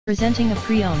Presenting a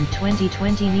pre-owned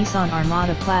 2020 Nissan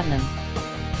Armada Platinum.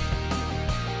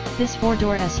 This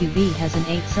 4-door SUV has an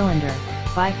 8-cylinder,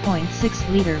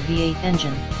 5.6-liter V8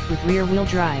 engine, with rear-wheel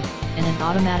drive, and an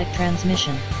automatic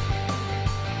transmission.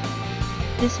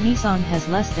 This Nissan has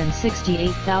less than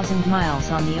 68,000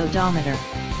 miles on the odometer.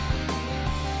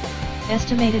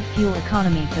 Estimated fuel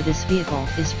economy for this vehicle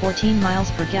is 14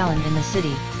 miles per gallon in the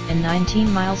city, and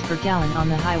 19 miles per gallon on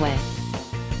the highway.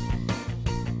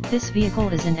 This vehicle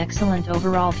is in excellent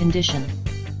overall condition.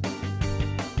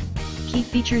 Key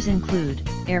features include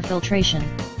air filtration,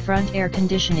 front air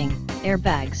conditioning,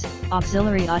 airbags,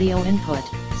 auxiliary audio input,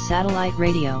 satellite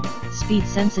radio,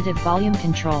 speed-sensitive volume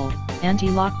control,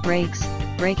 anti-lock brakes,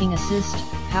 braking assist,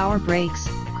 power brakes,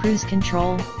 cruise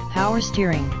control, power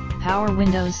steering, power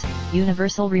windows,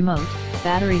 universal remote,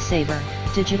 battery saver,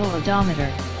 digital odometer,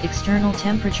 external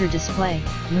temperature display,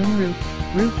 moonroof,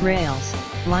 roof rails,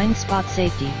 blind spot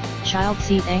safety, child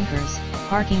seat anchors,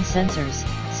 parking sensors,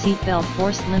 seat belt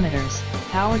force limiters,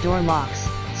 power door locks,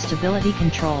 stability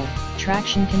control,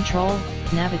 traction control,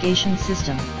 navigation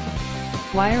system,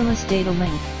 wireless data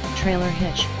link, trailer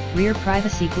hitch, rear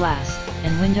privacy glass,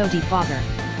 and window defogger.